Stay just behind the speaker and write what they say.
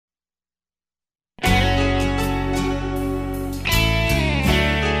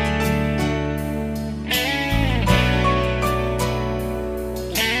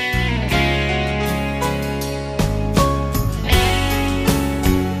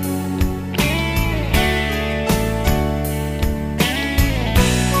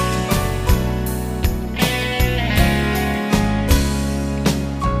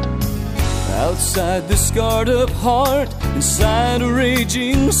hide this scarred up heart inside a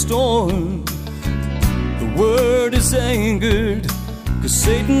raging storm. The word is angered, 'cause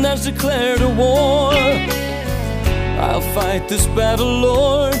Satan has declared a war. I'll fight this battle,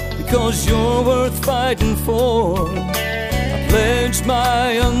 Lord, because you're worth fighting for. I pledge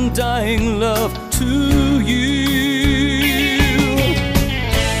my undying love to you.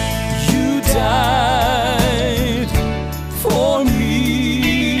 You died for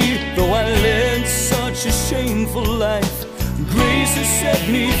me, though I led such a shameful life. Grace has set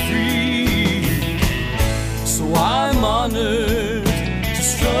me free, so I'm honored to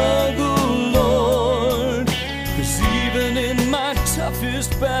struggle, Lord, 'cause even in my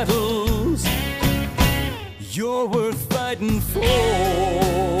toughest battles, you're worth fighting for.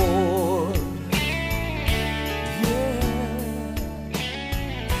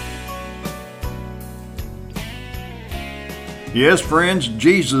 Yes, friends,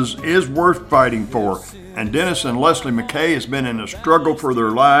 Jesus is worth fighting for. And Dennis and Leslie McKay has been in a struggle for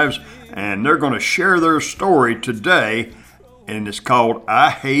their lives, and they're going to share their story today, and it's called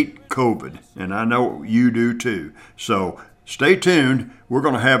I Hate COVID, and I know you do too. So stay tuned. We're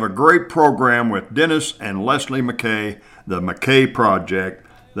going to have a great program with Dennis and Leslie McKay, the McKay Project.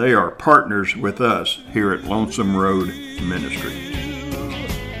 They are partners with us here at Lonesome Road Ministry.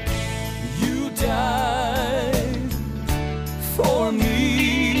 You died for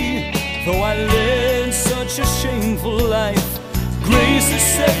me, though I led such a shameful life. Grace has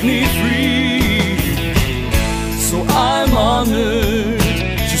set me free, so I'm honored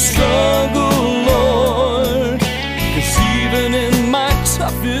to struggle, Lord, 'cause even in my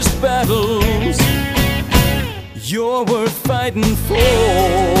toughest battles, you're worth fighting for.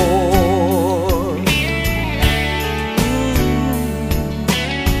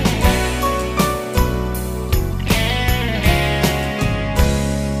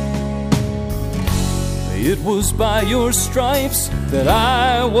 It was by your stripes that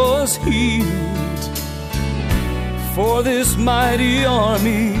I was healed. For this mighty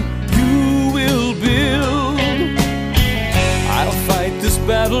army you will build. I'll fight this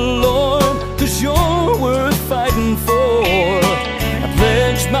battle, Lord, 'cause you're worth fighting for. I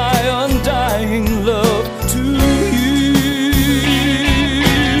pledge my undying love to you.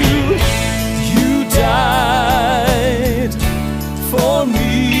 You died for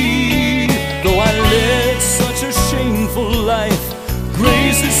me, though I led such a shameful life.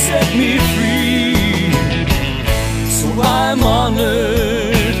 Grace has set me free, so I'm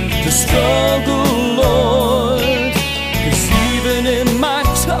honored to struggle, Lord, 'cause even in my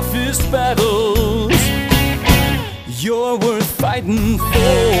toughest battles, you're worth fighting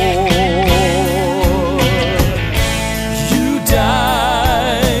for. You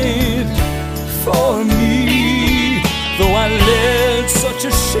died for me, though I led such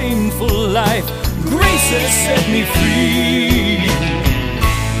a shameful life. Grace has set me free,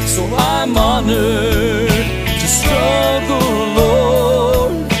 so I'm honored to struggle,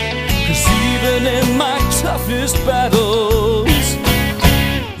 Lord, 'cause even in my toughest battles,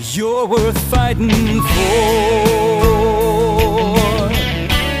 you're worth fighting for.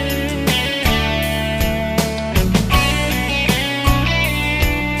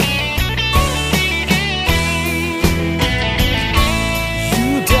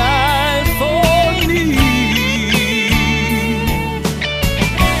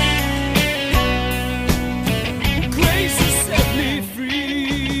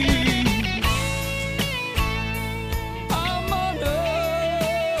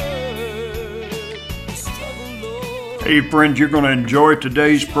 Hey friends, you're going to enjoy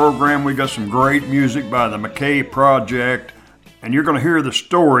today's program. We got some great music by the McKay Project, and you're going to hear the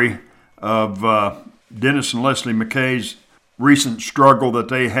story of Dennis and Leslie McKay's recent struggle that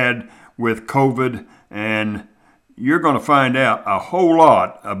they had with COVID, and you're going to find out a whole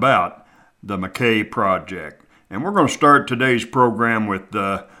lot about the McKay Project. And we're going to start today's program with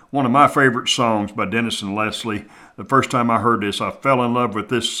one of my favorite songs by Dennis and Leslie. The first time I heard this, I fell in love with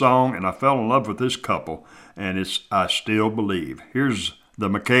this song, and I fell in love with this couple, and it's I Still Believe. Here's the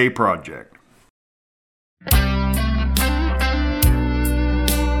McKay Project.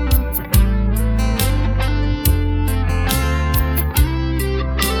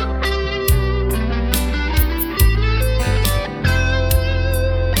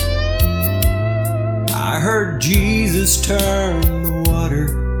 I heard Jesus turn the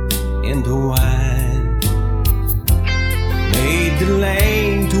water into wine, made the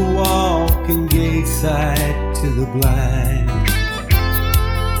lame to walk and gave sight to the blind.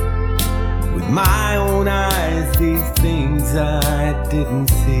 With my own eyes, these things I didn't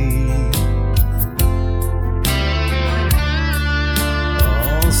see.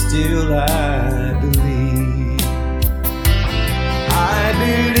 Oh, still I believe. I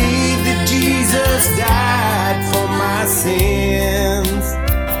believe that Jesus died for my sins,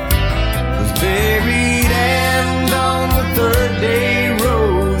 was buried and on the third day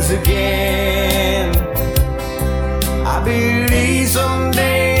rose again. I believe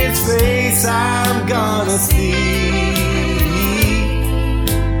someday His face I'm gonna see.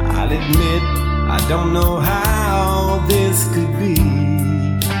 I'll admit I don't know how this could be.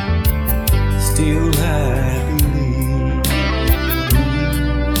 Still I believe.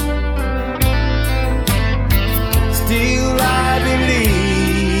 Still I believe.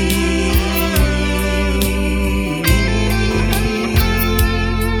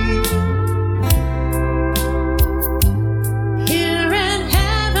 Here in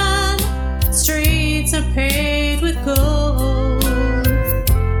heaven, streets are paved with gold.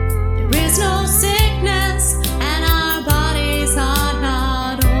 There is no sickness, and our bodies are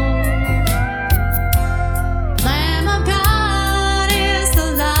not old. Lamb of God is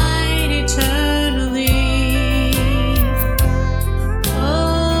the light eternally.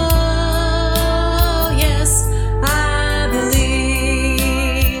 Oh, yes, I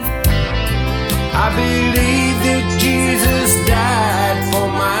believe. I believe that Jesus died for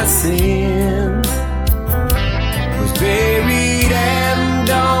my sins, was buried and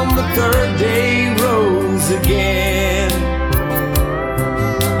on the third day rose again.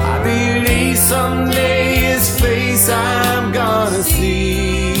 I believe someday His face I'm gonna see.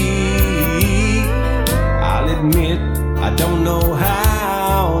 I'll admit I don't know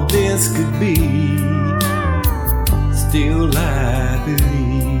how this could be. Still I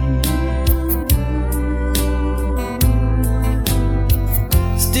believe.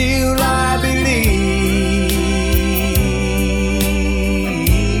 Still I believe.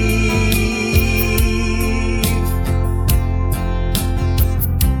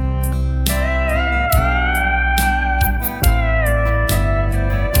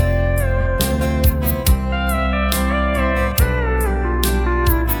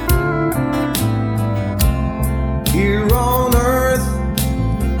 Here on earth,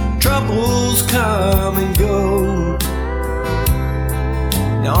 troubles come and go.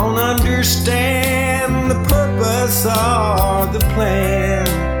 Don't understand the purpose or the plan,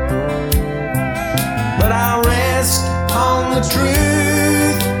 but I'll rest on the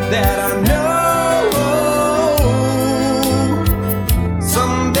truth that I know.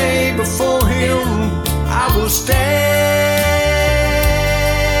 Someday before Him I will stand,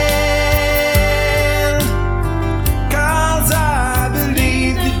 'cause I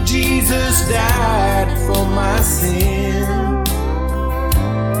believe that Jesus died for my sin,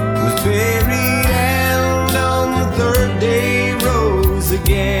 was buried and on the third day rose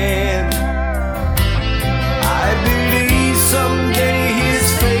again. I believe someday His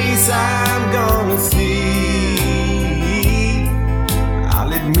face I'm gonna see.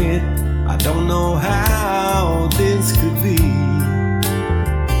 I'll admit I don't know how this could be.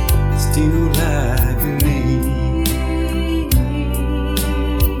 Still I believe.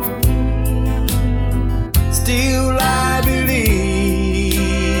 Still I believe.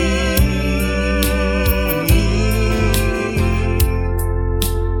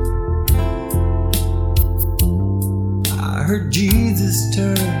 I heard Jesus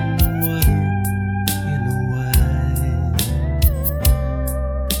turn water into wine.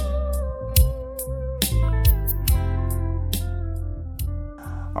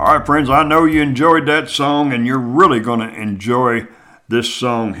 All right, friends, I know you enjoyed that song, and you're really going to enjoy this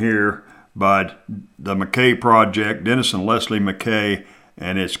song here by the McKay Project, Dennis and Leslie McKay,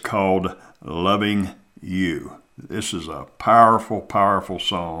 and it's called Loving You. This is a powerful, powerful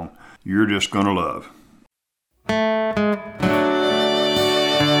song you're just going to love.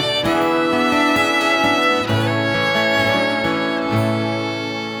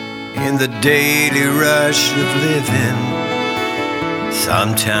 In the daily rush of living,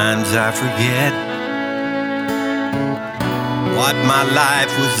 sometimes I forget what my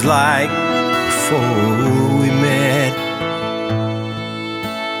life was like before we met.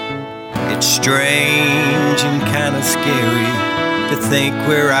 It's strange and kind of scary to think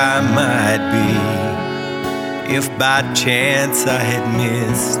where I might be if by chance I had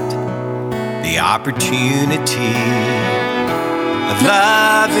missed the opportunity of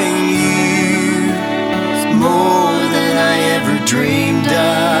loving you. It's more than I ever dreamed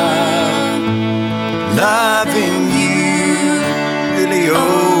of. Loving you really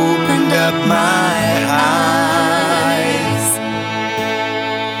opened up my eyes.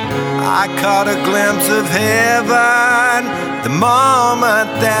 I caught a glimpse of heaven the moment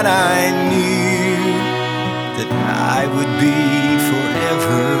that I knew that I would be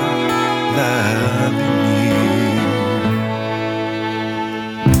forever loving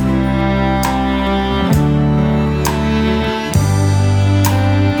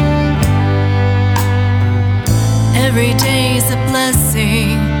Every day's a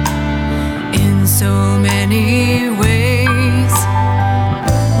blessing in so many ways.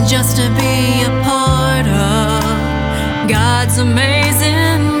 Just to be a part of God's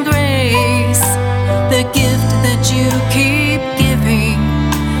amazing grace. The gift that you keep giving,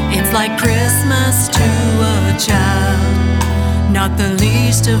 it's like Christmas to a child, not the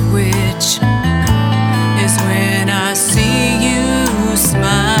least of which is when I see you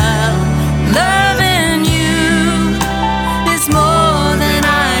smile. Loving you is more than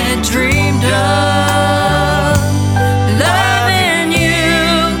I had dreamed of. Loving you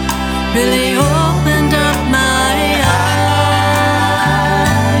really opened up my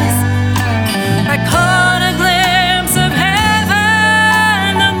eyes. I caught a glimpse of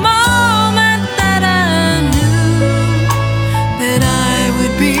heaven the moment that I knew that I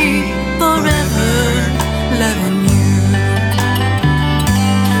would be forever loving you.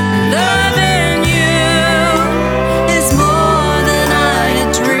 Loving you is more than I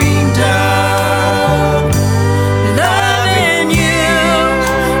had dreamed of. Loving you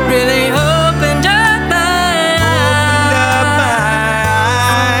really opened up my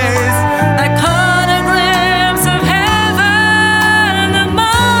eyes. I caught a glimpse of heaven the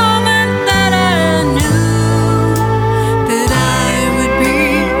moment that I knew that I would be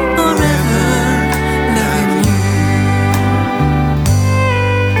forever loving you.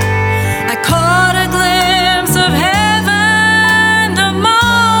 I caught a glimpse of heaven the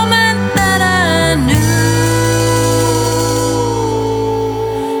moment that I knew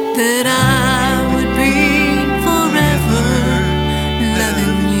that I would be forever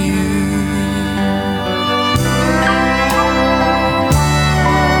loving you.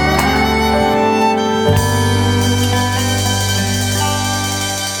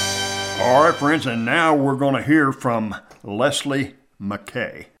 All right, friends, and now we're going to hear from Leslie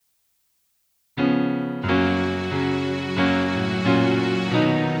McKay.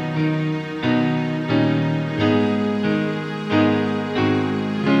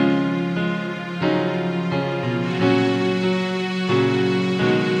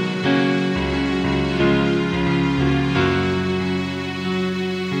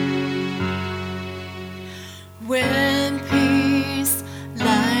 When peace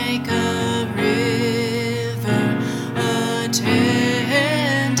like a river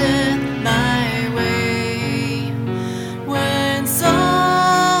attendeth my way, when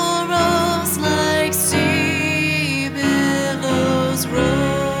sorrows like sea billows roll,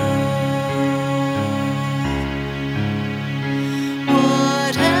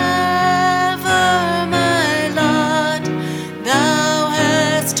 whatever my lot, thou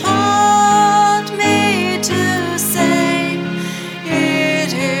hast taught me to say,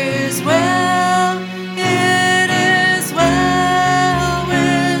 it is well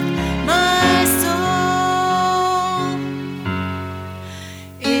with my soul.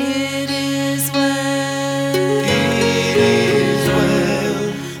 It is well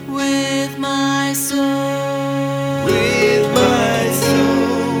with my soul. with my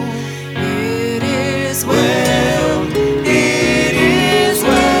soul. It is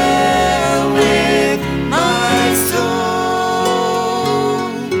well with my soul.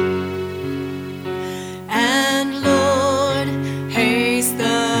 And Lord, haste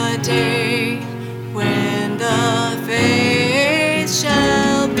the day when the faith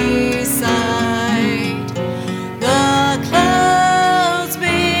shall be sight, the clouds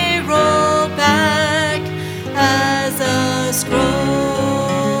be rolled back as a scroll,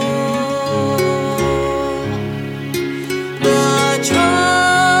 the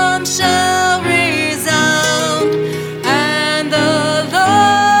drum shall resound, and the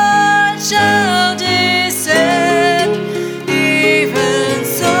Lord shall descend. Even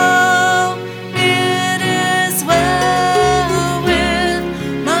so, it is well with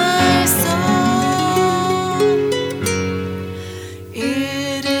my soul.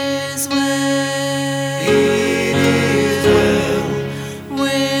 It is well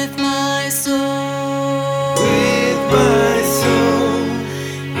with my soul. with my soul.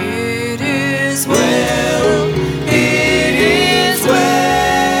 It is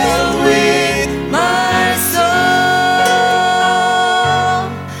well with my soul.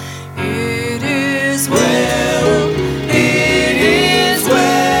 It is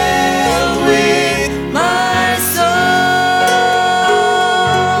well with my soul.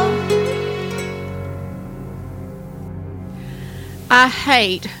 I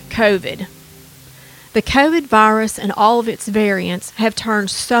hate COVID. The COVID virus and all of its variants have turned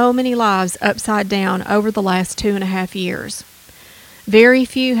so many lives upside down over the last 2.5 years. Very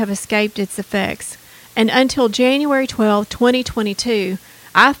few have escaped its effects, and until January 12, 2022,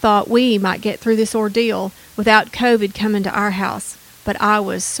 I thought we might get through this ordeal without COVID coming to our house, but I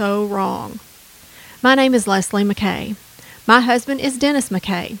was so wrong. My name is Leslie McKay. My husband is Dennis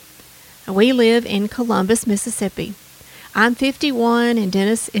McKay. We live in Columbus, Mississippi. I'm 51 and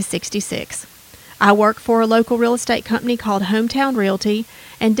Dennis is 66. I work for a local real estate company called Hometown Realty,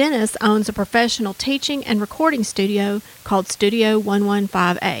 and Dennis owns a professional teaching and recording studio called Studio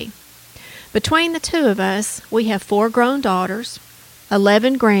 115A. Between the two of us, we have 4 grown daughters,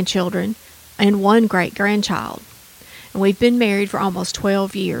 11 grandchildren, and 1 great-grandchild. And we've been married for almost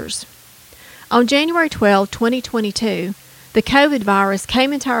 12 years. On January 12, 2022, the COVID virus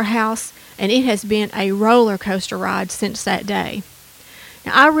came into our house, and it has been a roller coaster ride since that day.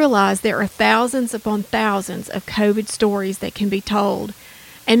 Now, I realize there are thousands upon thousands of COVID stories that can be told,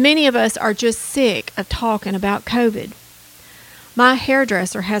 and many of us are just sick of talking about COVID. My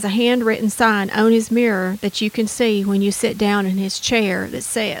hairdresser has a handwritten sign on his mirror that you can see when you sit down in his chair that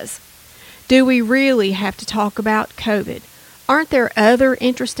says, "Do we really have to talk about COVID? Aren't there other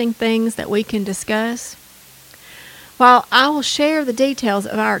interesting things that we can discuss?" While I will share the details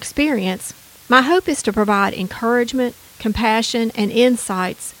of our experience, my hope is to provide encouragement, compassion, and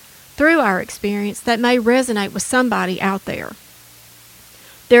insights through our experience that may resonate with somebody out there.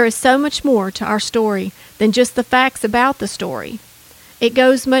 There is so much more to our story than just the facts about the story. It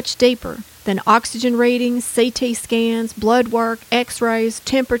goes much deeper than oxygen readings, CT scans, blood work, x-rays,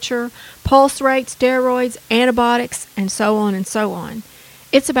 temperature, pulse rate, steroids, antibiotics, and so on and so on.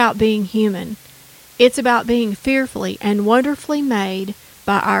 It's about being human. It's about being fearfully and wonderfully made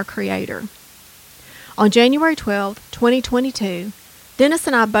by our Creator. On January 12, 2022, Dennis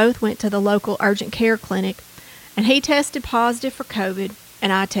and I both went to the local urgent care clinic, and he tested positive for COVID,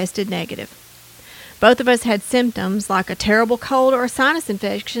 and I tested negative. Both of us had symptoms like a terrible cold or a sinus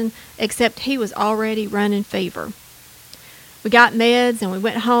infection, except he was already running fever. We got meds, and we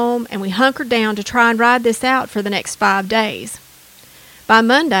went home, and we hunkered down to try and ride this out for the next 5 days. By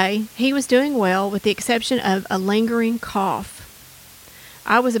Monday, he was doing well with the exception of a lingering cough.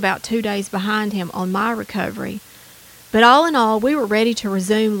 I was about 2 days behind him on my recovery, but all in all, we were ready to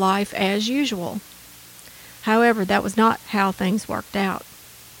resume life as usual. However, that was not how things worked out.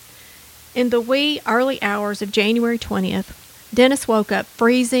 In the wee early hours of January 20th, Dennis woke up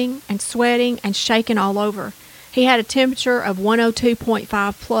freezing and sweating and shaking all over. He had a temperature of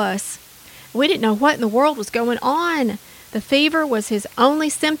 102.5 plus. We didn't know what in the world was going on. The fever was his only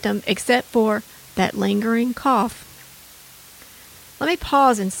symptom except for that lingering cough. Let me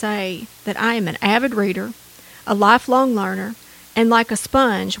pause and say that I am an avid reader, a lifelong learner, and like a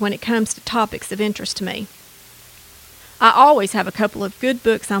sponge when it comes to topics of interest to me. I always have a couple of good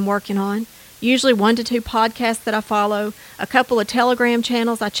books I'm working on, usually 1 to 2 podcasts that I follow, a couple of Telegram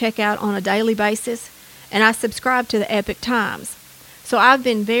channels I check out on a daily basis, and I subscribe to the Epic Times. So I've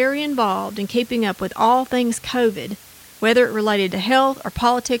been very involved in keeping up with all things COVID, whether it related to health or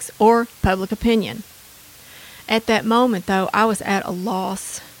politics or public opinion. At that moment, though, I was at a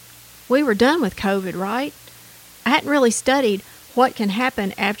loss. We were done with COVID, right? I hadn't really studied what can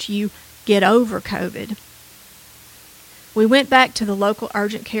happen after you get over COVID. We went back to the local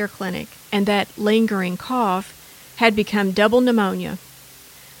urgent care clinic, and that lingering cough had become double pneumonia.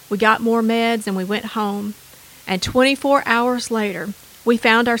 We got more meds and we went home, and 24 hours later, we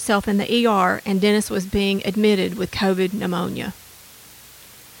found ourselves in the ER, and Dennis was being admitted with COVID pneumonia.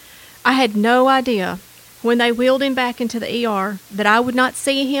 I had no idea when they wheeled him back into the ER that I would not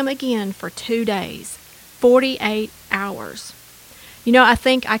see him again for 2 days, 48 hours. You know, I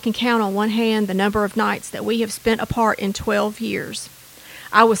think I can count on one hand the number of nights that we have spent apart in 12 years.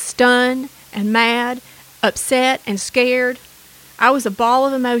 I was stunned and mad, upset and scared. I was a ball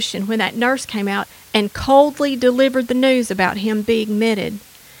of emotion when that nurse came out and coldly delivered the news about him being admitted,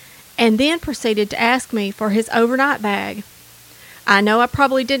 and then proceeded to ask me for his overnight bag. I know I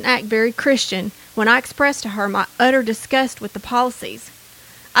probably didn't act very Christian when I expressed to her my utter disgust with the policies.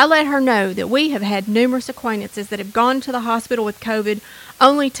 I let her know that we have had numerous acquaintances that have gone to the hospital with COVID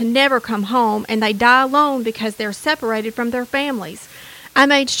only to never come home, and they die alone because they're separated from their families. I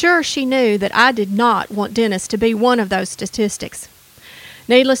made sure she knew that I did not want Dennis to be one of those statistics.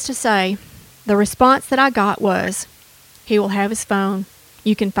 Needless to say, the response that I got was, "He will have his phone.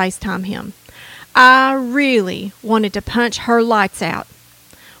 You can FaceTime him." I really wanted to punch her lights out.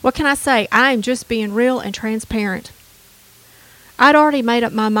 What can I say? I am just being real and transparent. I'd already made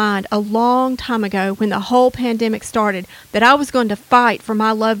up my mind a long time ago when the whole pandemic started that I was going to fight for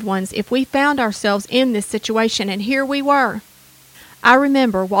my loved ones if we found ourselves in this situation, and here we were. I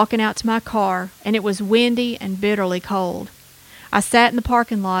remember walking out to my car, and it was windy and bitterly cold. I sat in the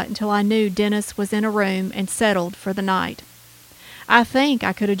parking lot until I knew Dennis was in a room and settled for the night. I think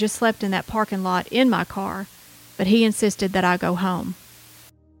I could have just slept in that parking lot in my car, but he insisted that I go home.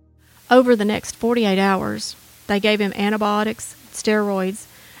 Over the next 48 hours, they gave him antibiotics, steroids,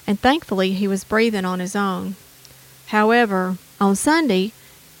 and thankfully he was breathing on his own. However, on Sunday,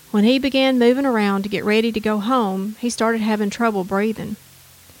 when he began moving around to get ready to go home, he started having trouble breathing.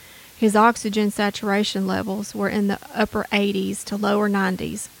 His oxygen saturation levels were in the upper 80s to lower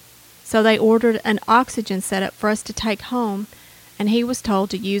 90s, so they ordered an oxygen setup for us to take home, and he was told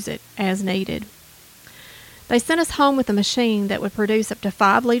to use it as needed. They sent us home with a machine that would produce up to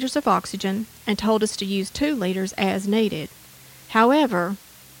 5 liters of oxygen and told us to use 2 liters as needed. However,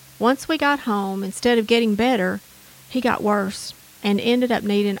 once we got home, instead of getting better, he got worse and ended up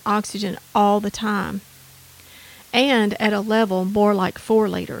needing oxygen all the time, and at a level more like 4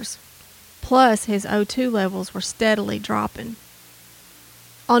 liters. Plus, his O2 levels were steadily dropping.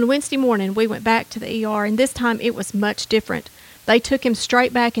 On Wednesday morning, we went back to the ER, and this time it was much different. They took him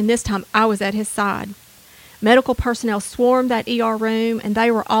straight back, and this time I was at his side. Medical personnel swarmed that ER room, and they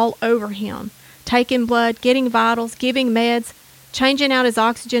were all over him, taking blood, getting vitals, giving meds, changing out his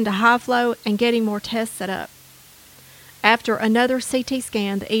oxygen to high flow, and getting more tests set up. After another CT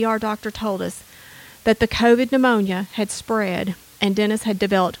scan, the ER doctor told us that the COVID pneumonia had spread, and Dennis had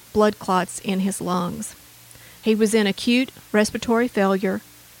developed blood clots in his lungs. He was in acute respiratory failure,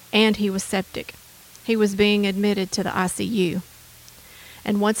 and he was septic. He was being admitted to the ICU.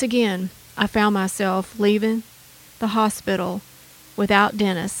 And once again, I found myself leaving the hospital without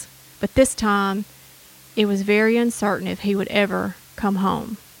Dennis, but this time it was very uncertain if he would ever come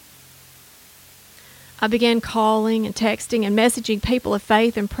home. I began calling and texting and messaging people of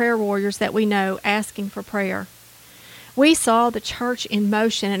faith and prayer warriors that we know, asking for prayer. We saw the church in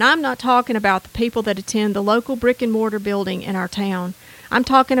motion, and I'm not talking about the people that attend the local brick and mortar building in our town. I'm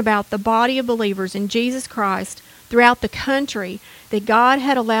talking about the body of believers in Jesus Christ throughout the country that God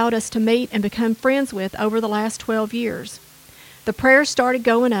had allowed us to meet and become friends with over the last 12 years. The prayers started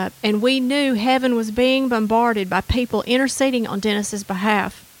going up, and we knew heaven was being bombarded by people interceding on Dennis's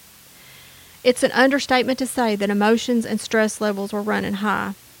behalf. It's an understatement to say that emotions and stress levels were running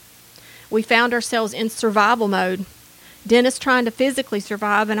high. We found ourselves in survival mode. Dennis trying to physically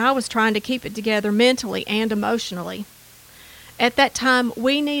survive, and I was trying to keep it together mentally and emotionally. At that time,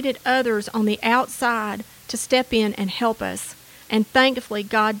 we needed others on the outside to step in and help us, and thankfully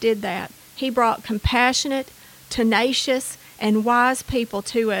God did that. He brought compassionate, tenacious, and wise people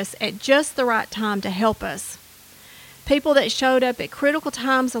to us at just the right time to help us. People that showed up at critical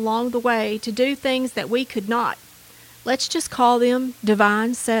times along the way to do things that we could not. Let's just call them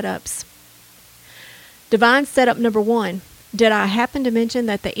divine setups. Divine setup number 1. Did I happen to mention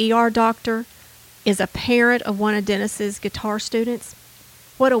that the ER doctor is a parent of one of Dennis's guitar students?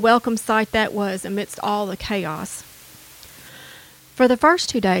 What a welcome sight that was amidst all the chaos. For the first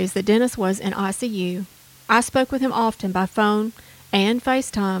 2 days that Dennis was in ICU, I spoke with him often by phone and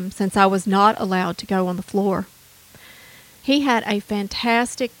FaceTime since I was not allowed to go on the floor. He had a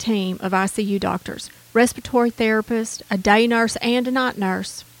fantastic team of ICU doctors, respiratory therapists, a day nurse, and a night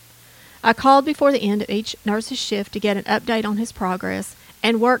nurse. I called before the end of each nurse's shift to get an update on his progress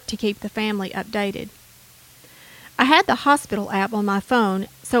and worked to keep the family updated. I had the hospital app on my phone,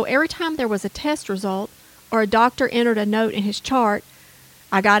 so every time there was a test result or a doctor entered a note in his chart,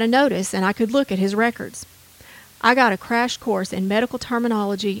 I got a notice and I could look at his records. I got a crash course in medical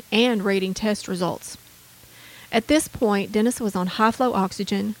terminology and reading test results. At this point, Dennis was on high-flow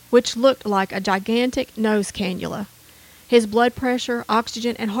oxygen, which looked like a gigantic nose cannula. His blood pressure,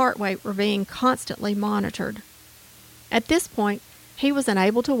 oxygen, and heart rate were being constantly monitored. At this point, he was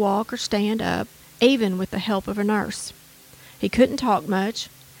unable to walk or stand up, even with the help of a nurse. He couldn't talk much.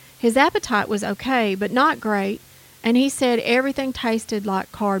 His appetite was okay, but not great, and he said everything tasted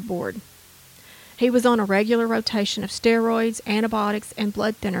like cardboard. He was on a regular rotation of steroids, antibiotics, and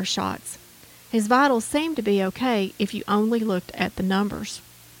blood thinner shots. His vitals seemed to be okay if you only looked at the numbers.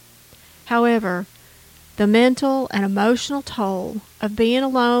 However, the mental and emotional toll of being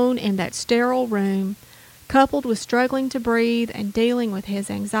alone in that sterile room, coupled with struggling to breathe and dealing with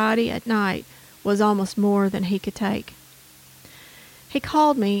his anxiety at night, was almost more than he could take. He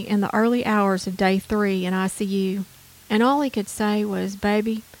called me in the early hours of day 3 in ICU, and all he could say was,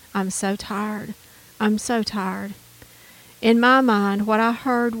 "Baby, I'm so tired. I'm so tired." In my mind, what I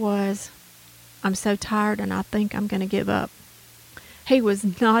heard was, "I'm so tired and I think I'm going to give up." He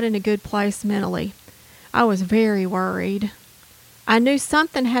was not in a good place mentally. I was very worried. I knew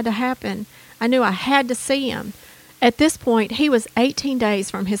something had to happen. I knew I had to see him. At this point, he was 18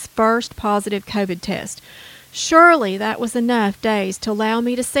 days from his first positive COVID test. Surely that was enough days to allow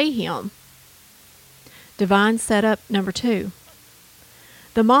me to see him. Divine setup number 2.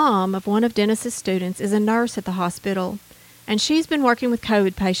 The mom of one of Dennis's students is a nurse at the hospital, and she's been working with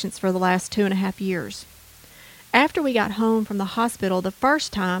COVID patients for the last 2.5 years. After we got home from the hospital the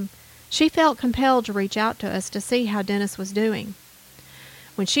first time, she felt compelled to reach out to us to see how Dennis was doing.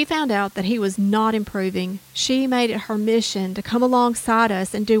 When she found out that he was not improving, she made it her mission to come alongside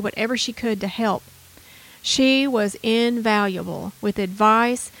us and do whatever she could to help. She was invaluable with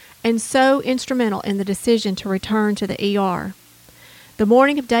advice and so instrumental in the decision to return to the ER. The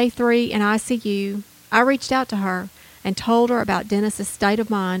morning of day 3 in ICU, I reached out to her and told her about Dennis's state of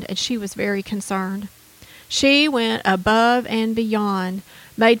mind, and she was very concerned. She went above and beyond,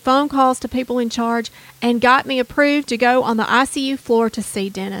 made phone calls to people in charge, and got me approved to go on the ICU floor to see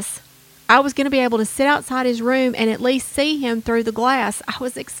Dennis. I was going to be able to sit outside his room and at least see him through the glass. I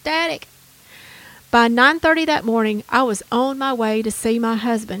was ecstatic. By 9:30 that morning, I was on my way to see my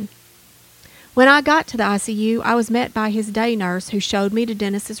husband. When I got to the ICU, I was met by his day nurse who showed me to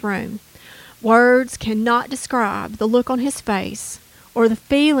Dennis's room. Words cannot describe the look on his face or the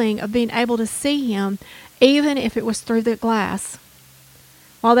feeling of being able to see him, even if it was through the glass.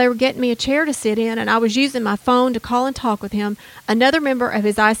 While they were getting me a chair to sit in and I was using my phone to call and talk with him, another member of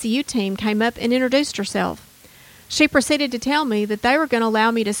his ICU team came up and introduced herself. She proceeded to tell me that they were going to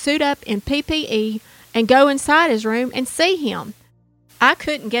allow me to suit up in PPE and go inside his room and see him. I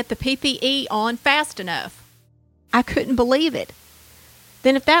couldn't get the PPE on fast enough. I couldn't believe it.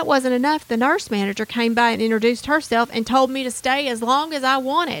 Then if that wasn't enough, the nurse manager came by and introduced herself and told me to stay as long as I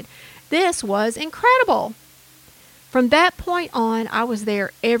wanted. This was incredible. From that point on, I was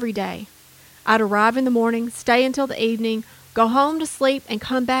there every day. I'd arrive in the morning, stay until the evening, go home to sleep, and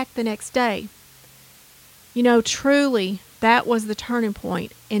come back the next day. You know, truly, that was the turning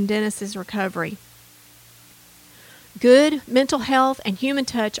point in Dennis's recovery. Good mental health and human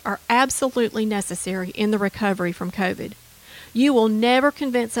touch are absolutely necessary in the recovery from COVID. You will never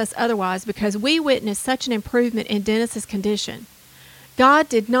convince us otherwise because we witnessed such an improvement in Dennis's condition. God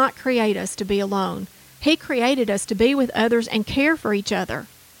did not create us to be alone. He created us to be with others and care for each other.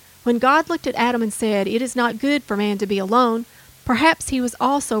 When God looked at Adam and said, "It is not good for man to be alone," perhaps he was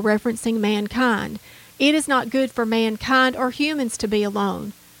also referencing mankind. It is not good for mankind or humans to be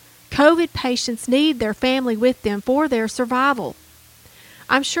alone. COVID patients need their family with them for their survival.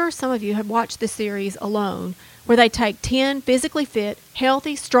 I'm sure some of you have watched the series Alone, where they take 10 physically fit,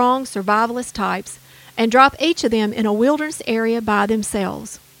 healthy, strong survivalist types and drop each of them in a wilderness area by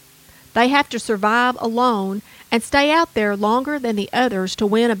themselves. They have to survive alone and stay out there longer than the others to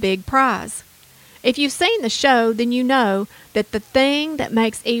win a big prize. If you've seen the show, then you know that the thing that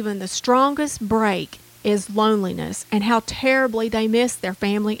makes even the strongest break is loneliness and how terribly they miss their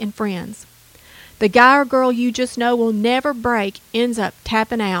family and friends. The guy or girl you just know will never break ends up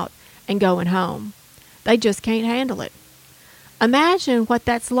tapping out and going home. They just can't handle it. Imagine what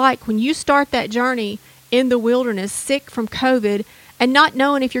that's like when you start that journey in the wilderness, sick from COVID, and not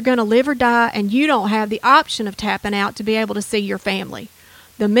knowing if you're going to live or die, and you don't have the option of tapping out to be able to see your family.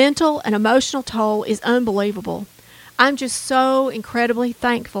 The mental and emotional toll is unbelievable. I'm just so incredibly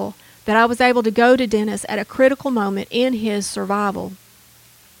thankful that I was able to go to Dennis at a critical moment in his survival.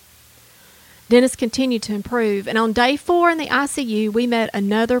 Dennis continued to improve, and on day 4 in the ICU, we met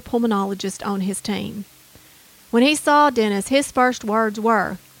another pulmonologist on his team. When he saw Dennis, his first words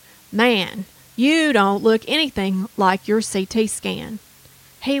were, "Man, you don't look anything like your CT scan."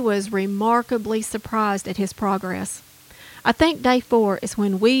 He was remarkably surprised at his progress. I think day 4 is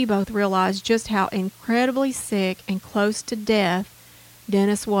when we both realized just how incredibly sick and close to death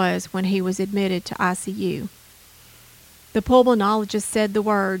Dennis was when he was admitted to ICU. The pulmonologist said the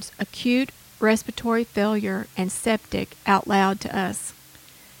words acute respiratory failure and septic out loud to us.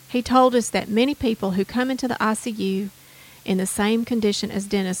 He told us that many people who come into the ICU in the same condition as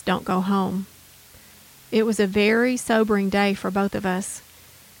Dennis don't go home. It was a very sobering day for both of us.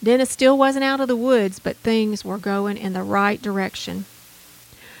 Dennis still wasn't out of the woods, but things were going in the right direction.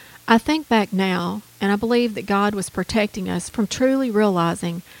 I think back now, and I believe that God was protecting us from truly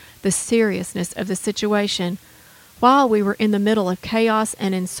realizing the seriousness of the situation while we were in the middle of chaos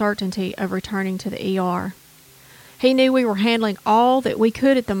and uncertainty of returning to the ER. He knew we were handling all that we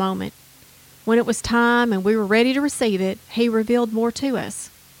could at the moment. When it was time and we were ready to receive it, He revealed more to us.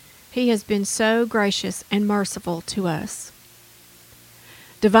 He has been so gracious and merciful to us.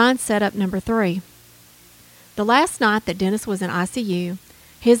 Divine setup number 3. The The last night that Dennis was in ICU,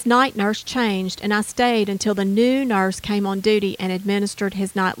 his night nurse changed, and I stayed until the new nurse came on duty and administered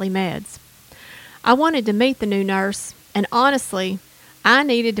his nightly meds. I wanted to meet the new nurse, and honestly, I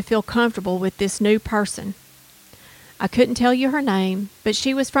needed to feel comfortable with this new person. I couldn't tell you her name, but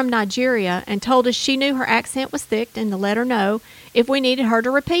she was from Nigeria and told us she knew her accent was thick and to let her know if we needed her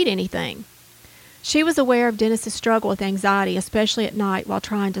to repeat anything. She was aware of Dennis's struggle with anxiety, especially at night while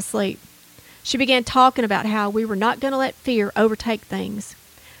trying to sleep. She began talking about how we were not going to let fear overtake things.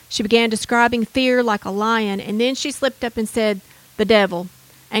 She began describing fear like a lion, and then she slipped up and said, "the devil,"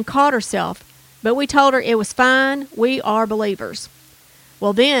 and caught herself. But we told her it was fine. We are believers.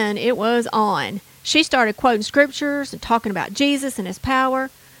 Well, then it was on. She started quoting scriptures and talking about Jesus and his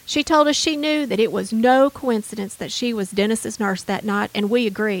power. She told us she knew that it was no coincidence that she was Dennis's nurse that night, and we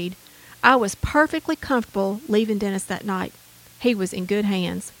agreed. I was perfectly comfortable leaving Dennis that night. He was in good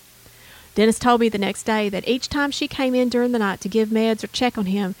hands. Dennis told me the next day that each time she came in during the night to give meds or check on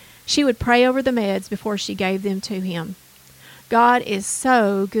him, she would pray over the meds before she gave them to him. God is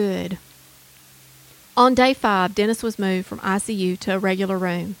so good. On day 5, Dennis was moved from ICU to a regular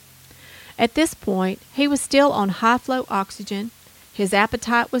room. At this point, he was still on high-flow oxygen, his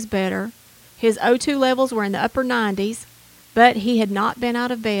appetite was better, his O2 levels were in the upper 90s, but he had not been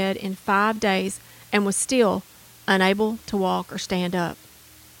out of bed in 5 days and was still unable to walk or stand up.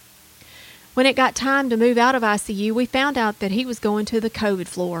 When it got time to move out of ICU, we found out that he was going to the COVID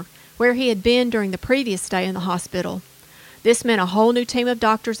floor, where he had been during the previous stay in the hospital. This meant a whole new team of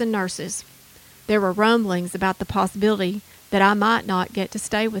doctors and nurses. There were rumblings about the possibility that I might not get to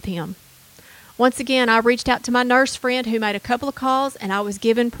stay with him. Once again, I reached out to my nurse friend who made a couple of calls, and I was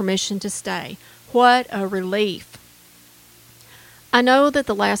given permission to stay. What a relief. I know that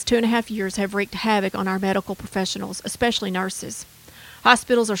the last 2.5 years have wreaked havoc on our medical professionals, especially nurses.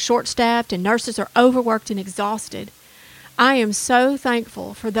 Hospitals are short-staffed and nurses are overworked and exhausted. I am so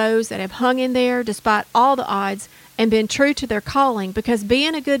thankful for those that have hung in there despite all the odds and been true to their calling, because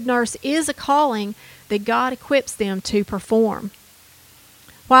being a good nurse is a calling that God equips them to perform.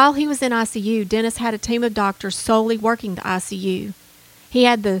 While he was in ICU, Dennis had a team of doctors solely working the ICU. He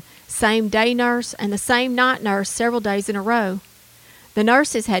had the same day nurse and the same night nurse several days in a row. The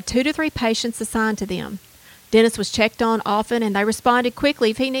nurses had 2 to 3 patients assigned to them. Dennis was checked on often, and they responded quickly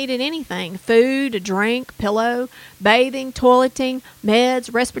if he needed anything: food, a drink, pillow, bathing, toileting,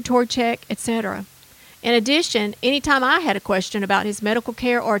 meds, respiratory check, etc. In addition, anytime I had a question about his medical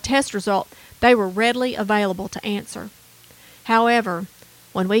care or a test result, they were readily available to answer. However,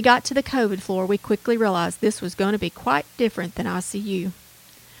 when we got to the COVID floor, we quickly realized this was going to be quite different than ICU.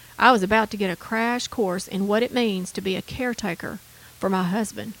 I was about to get a crash course in what it means to be a caretaker for my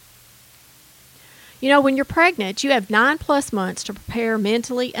husband. You know, when you're pregnant, you have 9+ months to prepare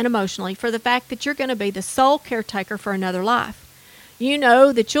mentally and emotionally for the fact that you're going to be the sole caretaker for another life. You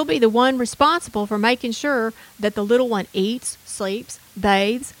know that you'll be the one responsible for making sure that the little one eats, sleeps,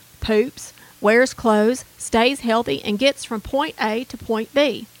 bathes, poops, wears clothes, stays healthy, and gets from point A to point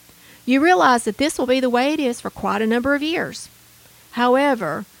B. You realize that this will be the way it is for quite a number of years.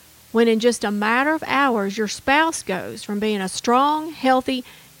 However, when in just a matter of hours your spouse goes from being a strong, healthy,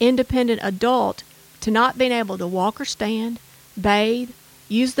 independent adult to not being able to walk or stand, bathe,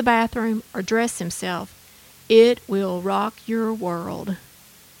 use the bathroom, or dress himself, it will rock your world.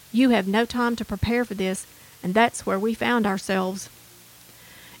 You have no time to prepare for this, and that's where we found ourselves.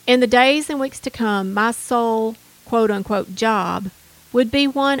 In the days and weeks to come, my sole, quote-unquote, job would be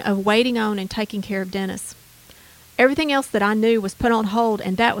one of waiting on and taking care of Dennis. Everything else that I knew was put on hold,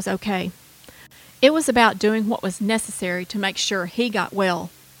 and that was okay. It was about doing what was necessary to make sure he got well.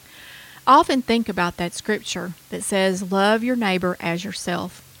 I often think about that scripture that says, "Love your neighbor as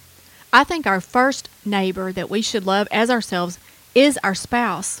yourself." I think our first neighbor that we should love as ourselves is our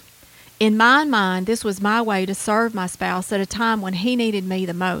spouse. In my mind, this was my way to serve my spouse at a time when he needed me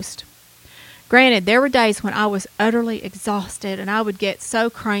the most. Granted, there were days when I was utterly exhausted and I would get so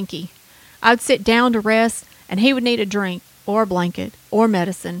cranky. I would sit down to rest and he would need a drink or a blanket or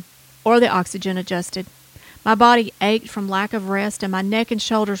medicine or the oxygen adjusted. My body ached from lack of rest and my neck and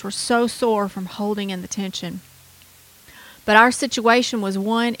shoulders were so sore from holding in the tension. But our situation was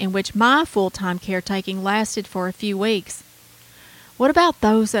one in which my full-time caretaking lasted for a few weeks. What about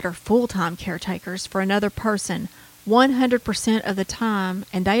those that are full-time caretakers for another person 100% of the time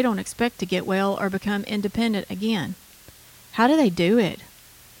and they don't expect to get well or become independent again? How do they do it?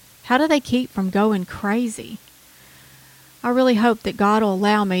 How do they keep from going crazy? I really hope that God will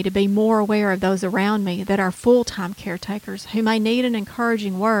allow me to be more aware of those around me that are full-time caretakers who may need an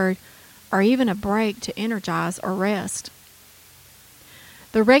encouraging word or even a break to energize or rest.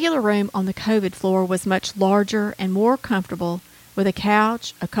 The regular room on the COVID floor was much larger and more comfortable, with a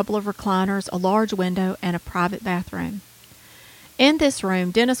couch, a couple of recliners, a large window, and a private bathroom. In this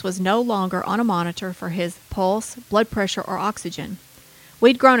room, Dennis was no longer on a monitor for his pulse, blood pressure, or oxygen.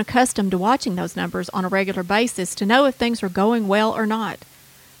 We'd grown accustomed to watching those numbers on a regular basis to know if things were going well or not.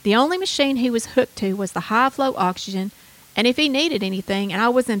 The only machine he was hooked to was the high-flow oxygen, and if he needed anything and I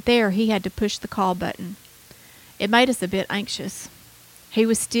wasn't there, he had to push the call button. It made us a bit anxious. He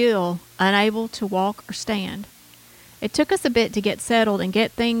was still unable to walk or stand. It took us a bit to get settled and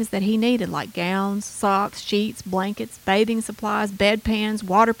get things that he needed, like gowns, socks, sheets, blankets, bathing supplies, bedpans,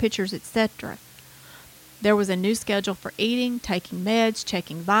 water pitchers, etc. There was a new schedule for eating, taking meds,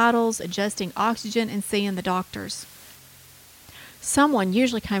 checking vitals, adjusting oxygen, and seeing the doctors. Someone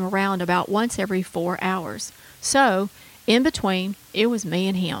usually came around about once every 4 hours. So, in between, it was me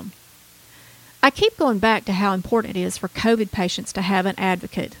and him. I keep going back to how important it is for COVID patients to have an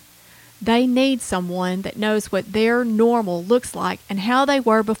advocate. They need someone that knows what their normal looks like and how they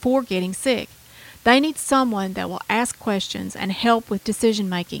were before getting sick. They need someone that will ask questions and help with decision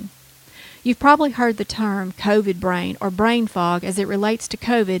making. You've probably heard the term COVID brain or brain fog as it relates to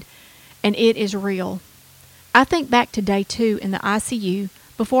COVID, and it is real. I think back to day 2 in the ICU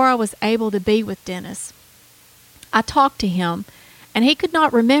before I was able to be with Dennis. I talked to him, and he could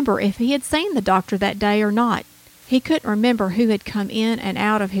not remember if he had seen the doctor that day or not. He couldn't remember who had come in and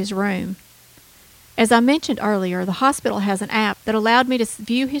out of his room. As I mentioned earlier, the hospital has an app that allowed me to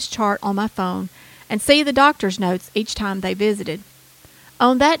view his chart on my phone and see the doctor's notes each time they visited.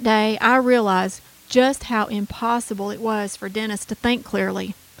 On that day, I realized just how impossible it was for Dennis to think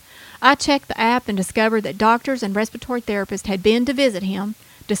clearly. I checked the app and discovered that doctors and respiratory therapists had been to visit him,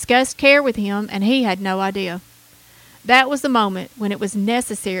 discussed care with him, and he had no idea. That was the moment when it was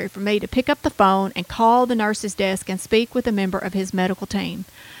necessary for me to pick up the phone and call the nurse's desk and speak with a member of his medical team.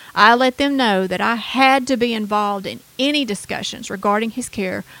 I let them know that I had to be involved in any discussions regarding his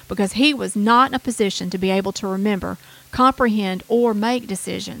care because he was not in a position to be able to remember, comprehend, or make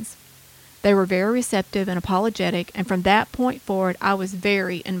decisions. They were very receptive and apologetic, and from that point forward, I was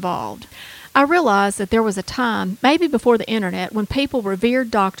very involved. I realized that there was a time, maybe before the internet, when people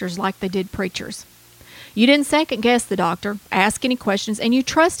revered doctors like they did preachers. You didn't second-guess the doctor, ask any questions, and you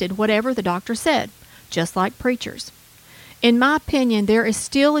trusted whatever the doctor said, just like preachers. In my opinion, there is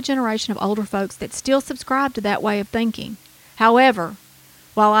still a generation of older folks that still subscribe to that way of thinking. However,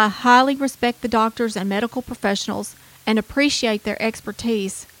 while I highly respect the doctors and medical professionals and appreciate their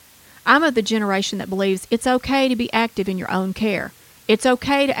expertise, I'm of the generation that believes it's okay to be active in your own care. It's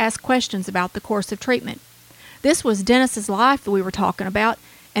okay to ask questions about the course of treatment. This was Dennis's life that we were talking about,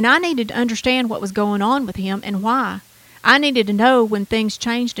 and I needed to understand what was going on with him and why. I needed to know when things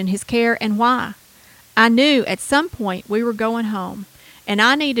changed in his care and why. I knew at some point we were going home, and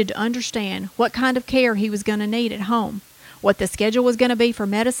I needed to understand what kind of care he was going to need at home, what the schedule was going to be for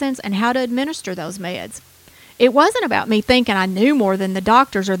medicines, and how to administer those meds. It wasn't about me thinking I knew more than the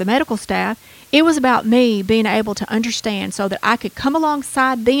doctors or the medical staff. It was about me being able to understand so that I could come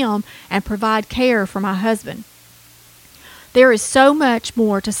alongside them and provide care for my husband. There is so much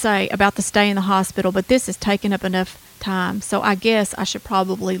more to say about the stay in the hospital, but this has taken up enough time, so I guess I should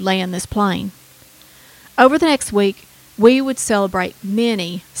probably land this plane. Over the next week, we would celebrate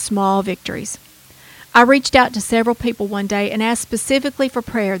many small victories. I reached out to several people one day and asked specifically for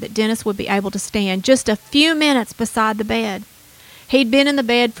prayer that Dennis would be able to stand just a few minutes beside the bed. He'd been in the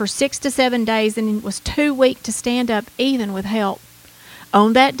bed for 6 to 7 days and was too weak to stand up even with help.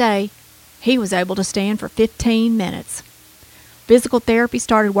 On that day, he was able to stand for 15 minutes. Physical therapy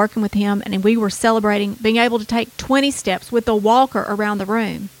started working with him, and we were celebrating being able to take 20 steps with a walker around the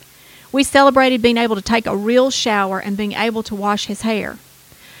room. We celebrated being able to take a real shower and being able to wash his hair.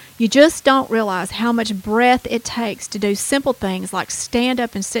 You just don't realize how much breath it takes to do simple things like stand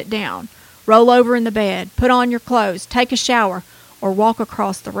up and sit down, roll over in the bed, put on your clothes, take a shower, or walk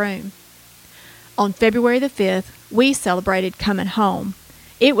across the room. On February the 5th, we celebrated coming home.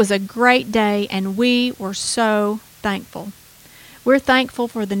 It was a great day, and we were so thankful. We're thankful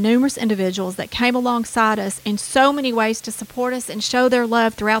for the numerous individuals that came alongside us in so many ways to support us and show their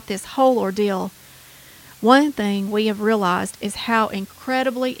love throughout this whole ordeal. One thing we have realized is how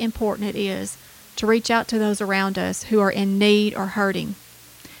incredibly important it is to reach out to those around us who are in need or hurting.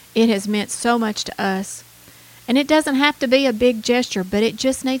 It has meant so much to us. And it doesn't have to be a big gesture, but it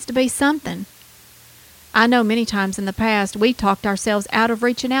just needs to be something. I know many times in the past we've talked ourselves out of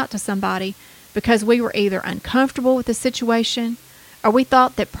reaching out to somebody because we were either uncomfortable with the situation, or we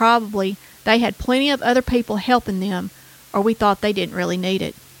thought that probably they had plenty of other people helping them, or we thought they didn't really need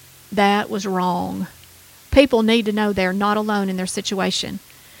it. That was wrong. People need to know they're not alone in their situation.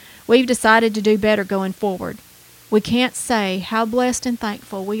 We've decided to do better going forward. We can't say how blessed and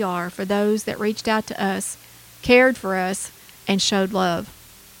thankful we are for those that reached out to us, cared for us, and showed love.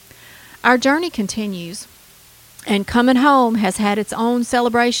 Our journey continues, and coming home has had its own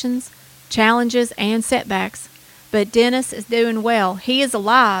celebrations, challenges, and setbacks. But Dennis is doing well. He is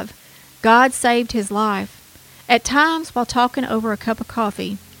alive. God saved his life. At times, while talking over a cup of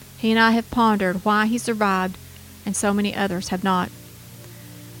coffee, he and I have pondered why he survived and so many others have not.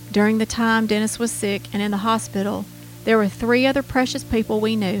 During the time Dennis was sick and in the hospital, there were 3 other precious people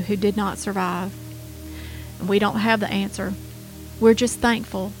we knew who did not survive. And we don't have the answer. We're just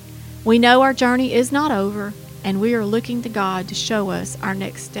thankful. We know our journey is not over, and we are looking to God to show us our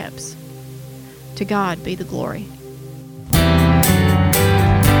next steps. To God be the glory.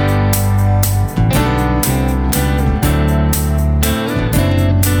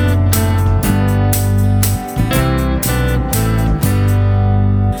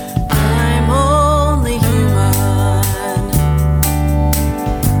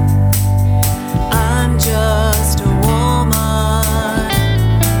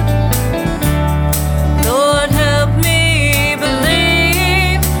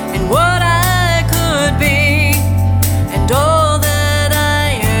 What I could be.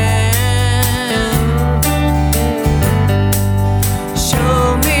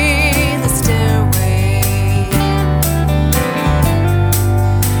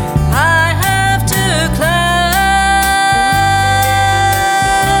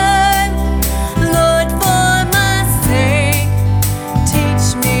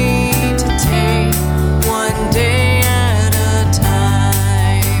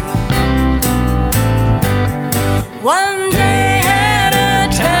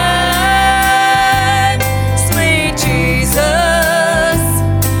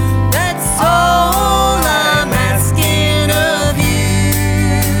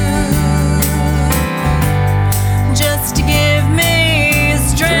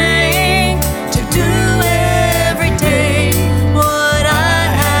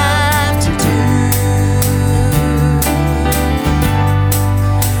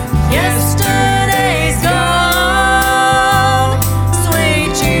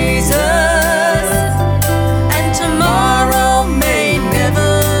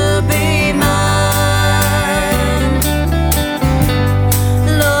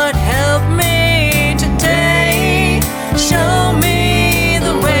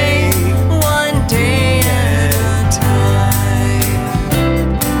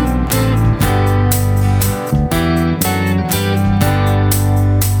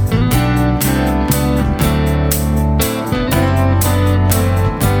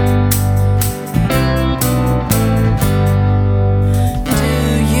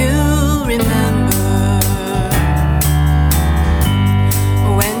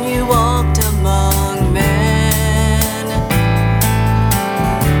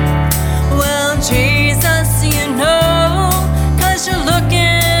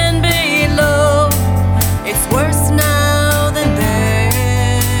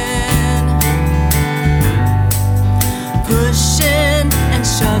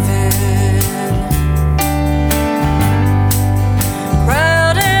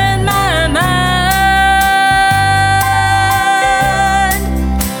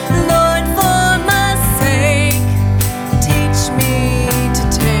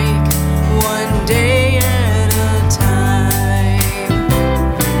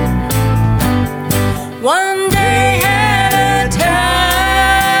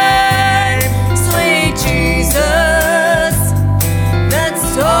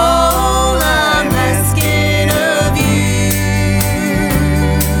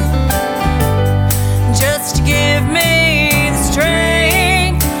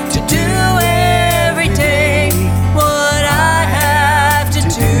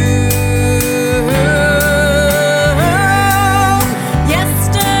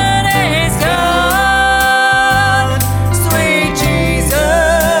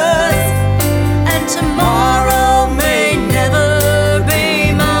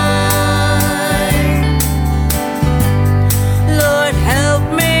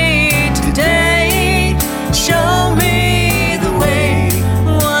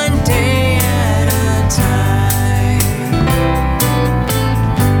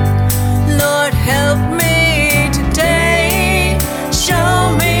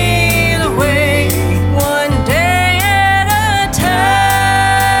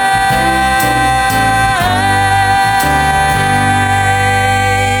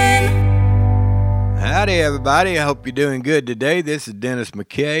 Howdy, everybody. I hope you're doing good today. This is Dennis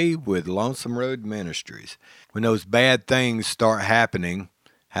McKay with Lonesome Road Ministries. When those bad things start happening,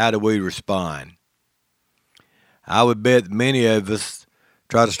 how do we respond? I would bet many of us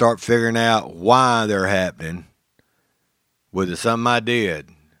try to start figuring out why they're happening. Was it something I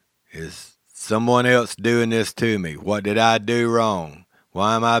did? Is someone else doing this to me? What did I do wrong?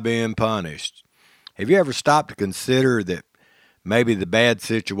 Why am I being punished? Have you ever stopped to consider that maybe the bad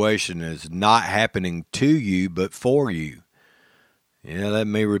situation is not happening to you, but for you? Yeah, let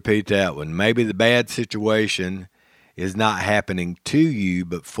me repeat that one. Maybe the bad situation is not happening to you,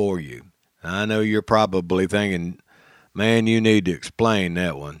 but for you. I know you're probably thinking, man, you need to explain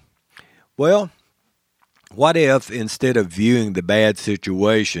that one. Well, what if instead of viewing the bad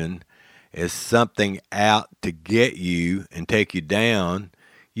situation as something out to get you and take you down,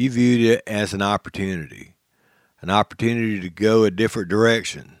 you viewed it as an opportunity to go a different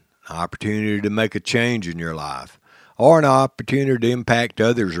direction, an opportunity to make a change in your life, or an opportunity to impact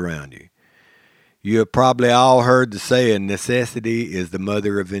others around you. You have probably all heard the saying, necessity is the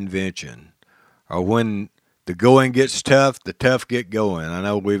mother of invention. Or when the going gets tough, the tough get going. I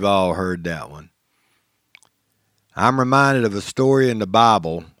know we've all heard that one. I'm reminded of a story in the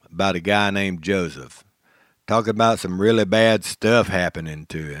Bible about a guy named Joseph, talking about some really bad stuff happening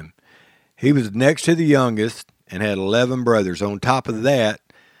to him. He was next to the youngest and had 11 brothers. On top of that,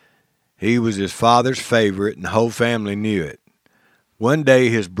 he was his father's favorite, and the whole family knew it. One day,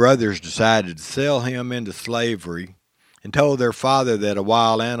 his brothers decided to sell him into slavery and told their father that a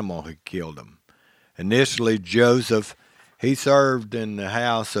wild animal had killed him. Initially, Joseph, he served in the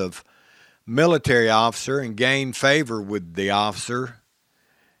house of military officer and gained favor with the officer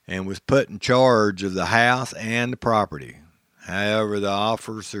and was put in charge of the house and the property. However, the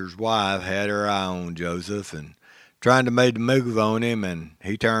officer's wife had her eye on Joseph and trying to make the move on him, and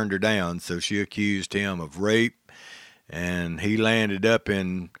he turned her down, so she accused him of rape, and he landed up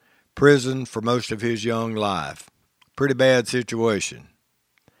in prison for most of his young life. Pretty bad situation.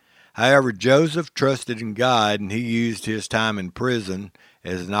 However, Joseph trusted in God, and he used his time in prison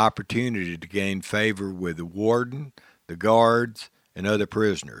as an opportunity to gain favor with the warden, the guards, and other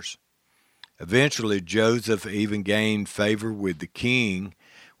prisoners. Eventually, Joseph even gained favor with the king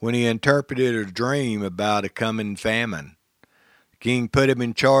when he interpreted a dream about a coming famine. The king put him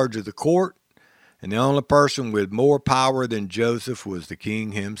in charge of the court, and the only person with more power than Joseph was the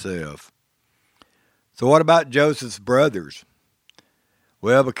king himself. So what about Joseph's brothers?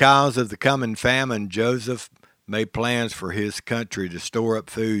 Well, because of the coming famine, Joseph made plans for his country to store up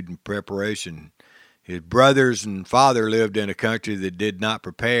food in preparation. His brothers and father lived in a country that did not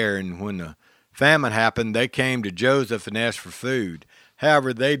prepare, and when the famine happened, they came to Joseph and asked for food.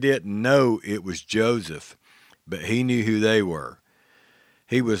 However, they didn't know it was Joseph, but he knew who they were.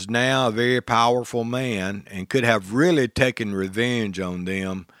 He was now a very powerful man and could have really taken revenge on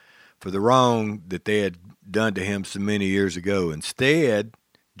them for the wrong that they had done to him so many years ago. Instead,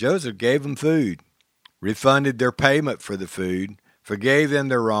 Joseph gave them food, refunded their payment for the food, forgave them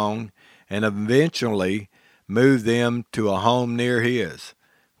their wrong, and eventually moved them to a home near his.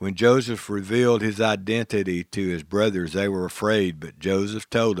 When Joseph revealed his identity to his brothers, they were afraid, but Joseph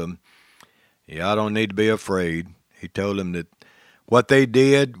told them, "I don't need to be afraid." He told them that what they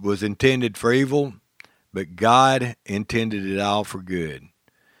did was intended for evil, but God intended it all for good.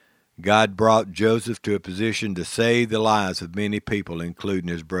 God brought Joseph to a position to save the lives of many people, including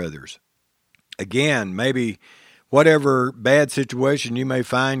his brothers. Again, maybe whatever bad situation you may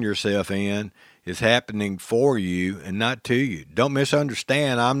find yourself in is happening for you and not to you. Don't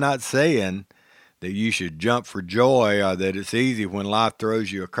misunderstand. I'm not saying that you should jump for joy or that it's easy when life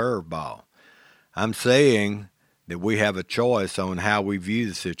throws you a curveball. I'm saying that we have a choice on how we view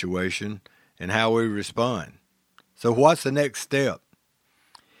the situation and how we respond. So what's the next step?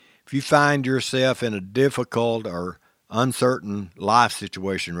 If you find yourself in a difficult or uncertain life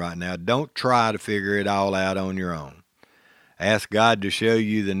situation right now, don't try to figure it all out on your own. Ask God to show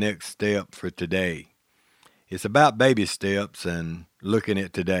you the next step for today. It's about baby steps and looking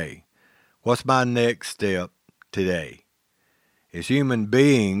at today. What's my next step today? As human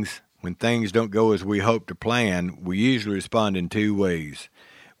beings, when things don't go as we hope to plan, we usually respond in two ways.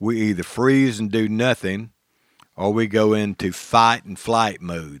 We either freeze and do nothing, or we go into fight and flight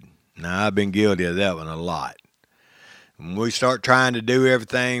mode. Now, I've been guilty of that one a lot. When we start trying to do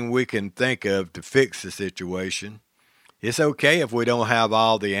everything we can think of to fix the situation, it's okay if we don't have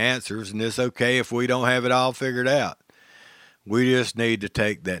all the answers, and it's okay if we don't have it all figured out. We just need to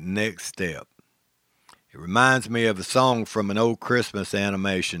take that next step. It reminds me of a song from an old Christmas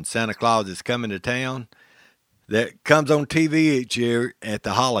animation, Santa Claus is Coming to Town, that comes on TV each year at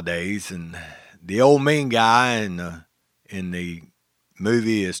the holidays, and the old mean guy in the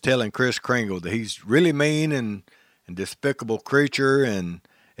movie is telling Kris Kringle that he's really mean and despicable creature and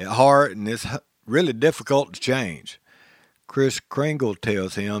at heart, and it's really difficult to change. Kris Kringle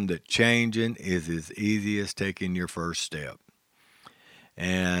tells him that changing is as easy as taking your first step.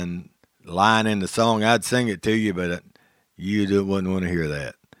 And line in the song, I'd sing it to you, but you wouldn't want to hear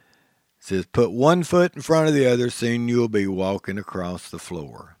that. It says, put one foot in front of the other, soon you'll be walking across the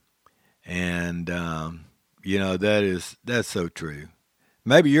floor. And, that's so true.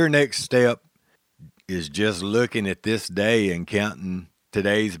 Maybe your next step is just looking at this day and counting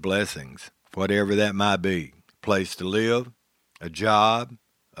today's blessings, whatever that might be. Place to live, a job,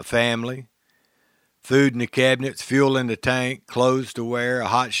 a family, food in the cabinets, fuel in the tank, clothes to wear, a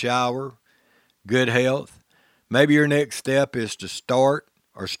hot shower, good health. Maybe your next step is to start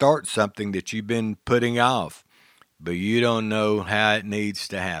something that you've been putting off, but you don't know how it needs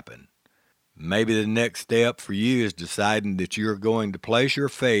to happen. Maybe the next step for you is deciding that you're going to place your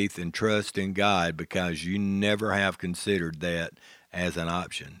faith and trust in God because you never have considered that as an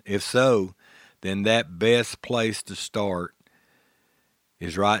option. If so, then that best place to start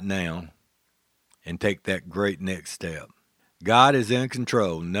is right now and take that great next step. God is in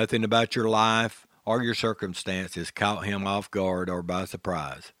control. Nothing about your life or your circumstances caught him off guard or by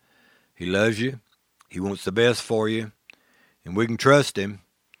surprise. He loves you. He wants the best for you, and we can trust him.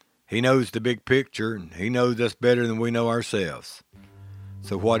 He knows the big picture, and he knows us better than we know ourselves.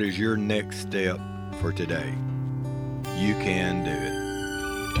 So what is your next step for today? You can do it.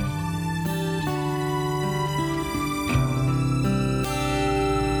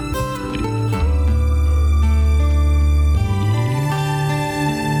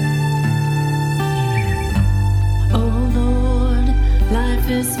 Oh Lord, life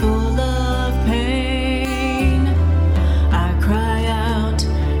is full of pain. I cry out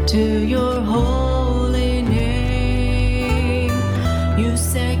to your holy name. You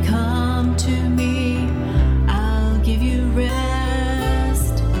say, come to me, I'll give you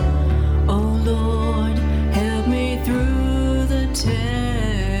rest. Oh Lord, help me through the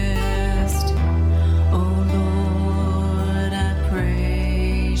test. Oh Lord, I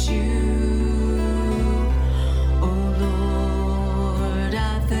praise you. Oh Lord,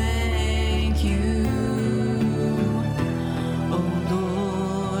 I thank you. Oh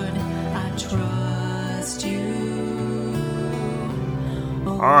Lord, I trust you.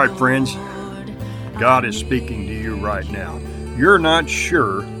 Oh, All right, friends, Lord, God is speaking to you right now. You're not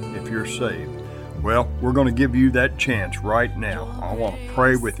sure if you're saved. Well, we're going to give you that chance right now. I want to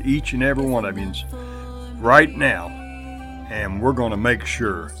pray with each and every one of you right now, and we're going to make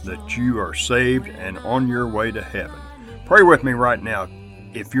sure that you are saved and on your way to heaven. Pray with me right now.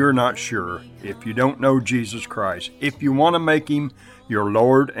 If you're not sure, if you don't know Jesus Christ, if you want to make him your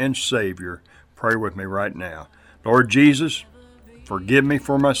Lord and Savior, pray with me right now. Lord Jesus, forgive me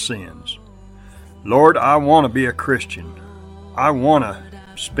for my sins. Lord, I want to be a Christian. I want to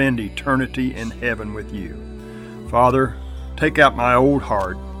spend eternity in heaven with you. Father, take out my old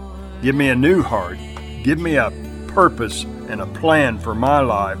heart. Give me a new heart. Give me a purpose and a plan for my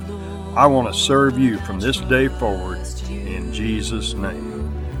life. I want to serve you from this day forward. In Jesus'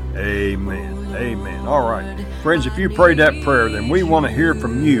 name. Amen. Amen. All right. Friends, if you prayed that prayer, then we want to hear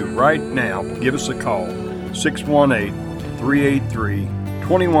from you right now. Give us a call.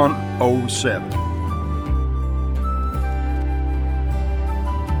 618-383-2107.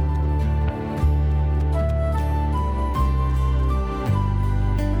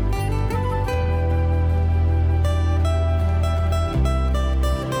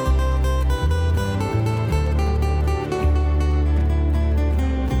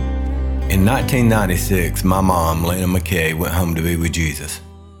 In 1996, my mom, Lena McKay, went home to be with Jesus.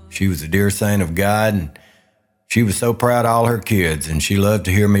 She was a dear saint of God, and she was so proud of all her kids, and she loved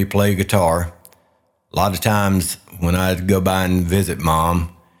to hear me play guitar. A lot of times when I'd go by and visit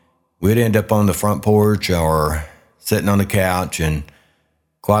Mom, we'd end up on the front porch or sitting on the couch, and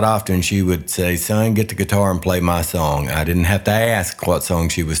quite often she would say, "Son, get the guitar and play my song." I didn't have to ask what song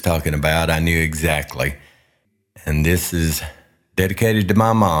she was talking about. I knew exactly. And this is dedicated to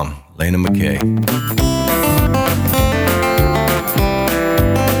my mom, Lena McKay.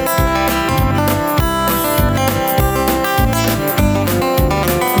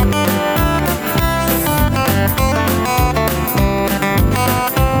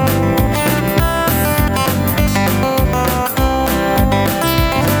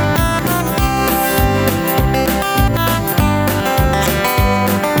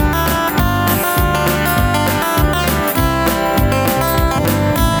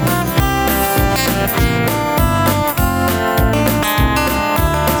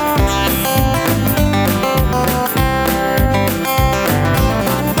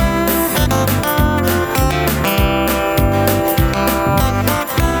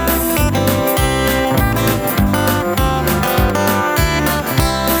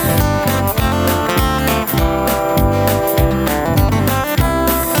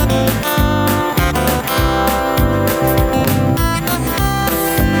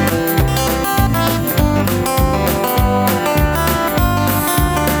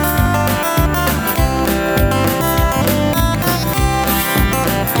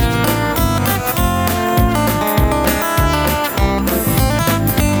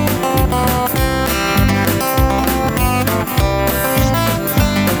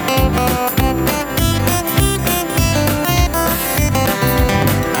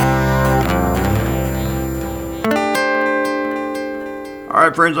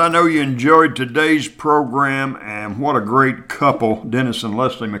 right, friends, I know you enjoyed today's program, and what a great couple Dennis and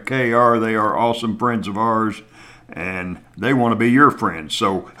Leslie McKay are. They are awesome friends of ours, and they want to be your friends.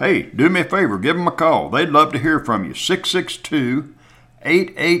 So, hey, do me a favor, give them a call. They'd love to hear from you.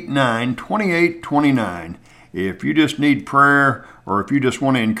 662-889-2829. If you just need prayer or if you just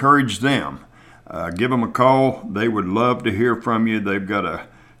want to encourage them, give them a call. They would love to hear from you. They've got a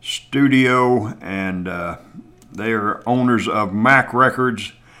studio, and they are owners of Mac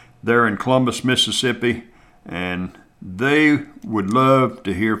Records. They're in Columbus, Mississippi, and they would love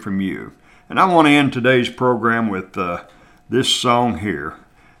to hear from you. And I want to end today's program with this song here.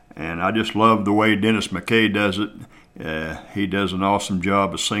 And I just love the way Dennis McKay does it. He does an awesome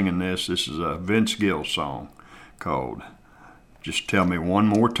job of singing this. This is a Vince Gill song called Just Tell Me One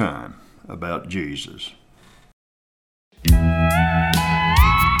More Time About Jesus.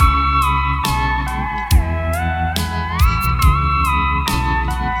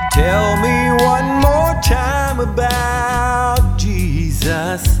 Tell me one more time about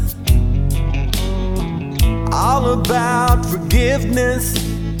Jesus. All about forgiveness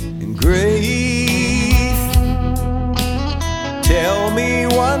and grace. Tell me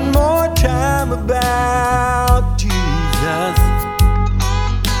one more time about Jesus.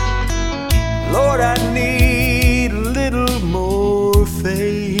 Lord, I need a little more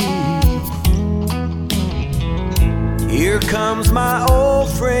faith. Here comes my old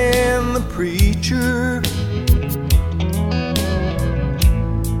friend, the preacher.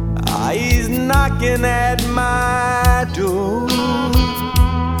 He's knocking at my door,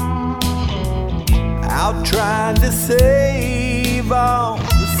 out trying to save all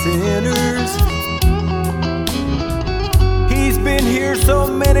the sinners. He's been here so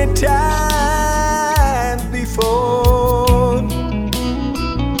many times before.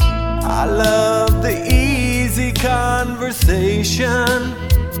 I love the easy conversation.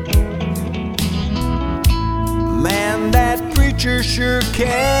 Man, that preacher sure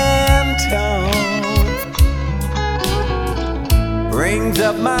can talk. Brings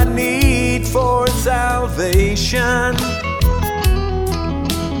up my need for salvation.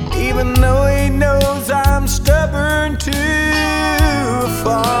 Even though he knows I'm stubborn to a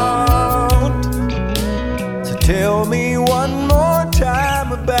fault. So tell me one more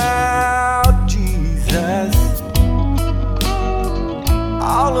time about Jesus.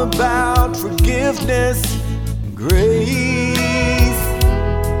 All about forgiveness, grace.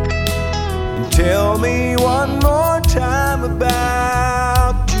 And tell me one more time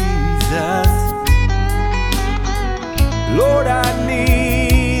about Jesus. Lord, I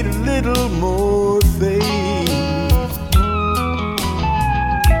need a little more faith.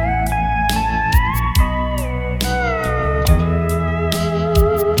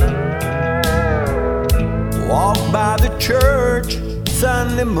 Walk by the church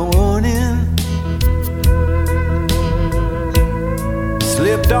Sunday morning,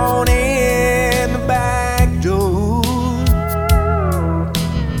 slipped on in the back door.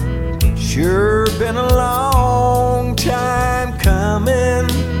 Sure been a long time coming.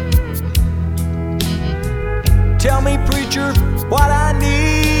 Tell me, preacher, what I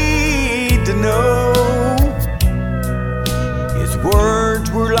need to know. His words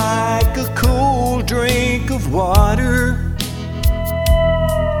were like a cool drink of water.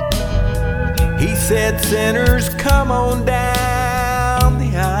 He said, sinners, come on down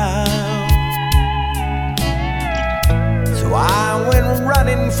the aisle. So I went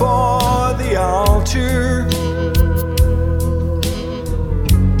running for the altar.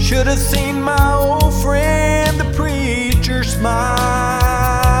 Should have seen my old friend, the preacher,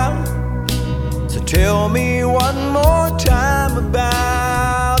 smile. So tell me one more time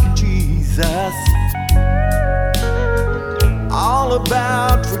about Jesus. All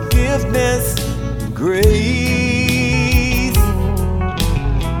about forgiveness, grace.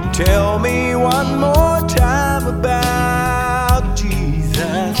 Tell me one more time about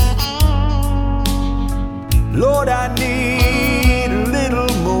Jesus. Lord, I need a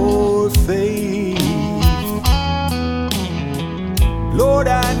little more faith. Lord,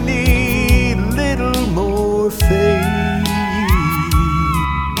 I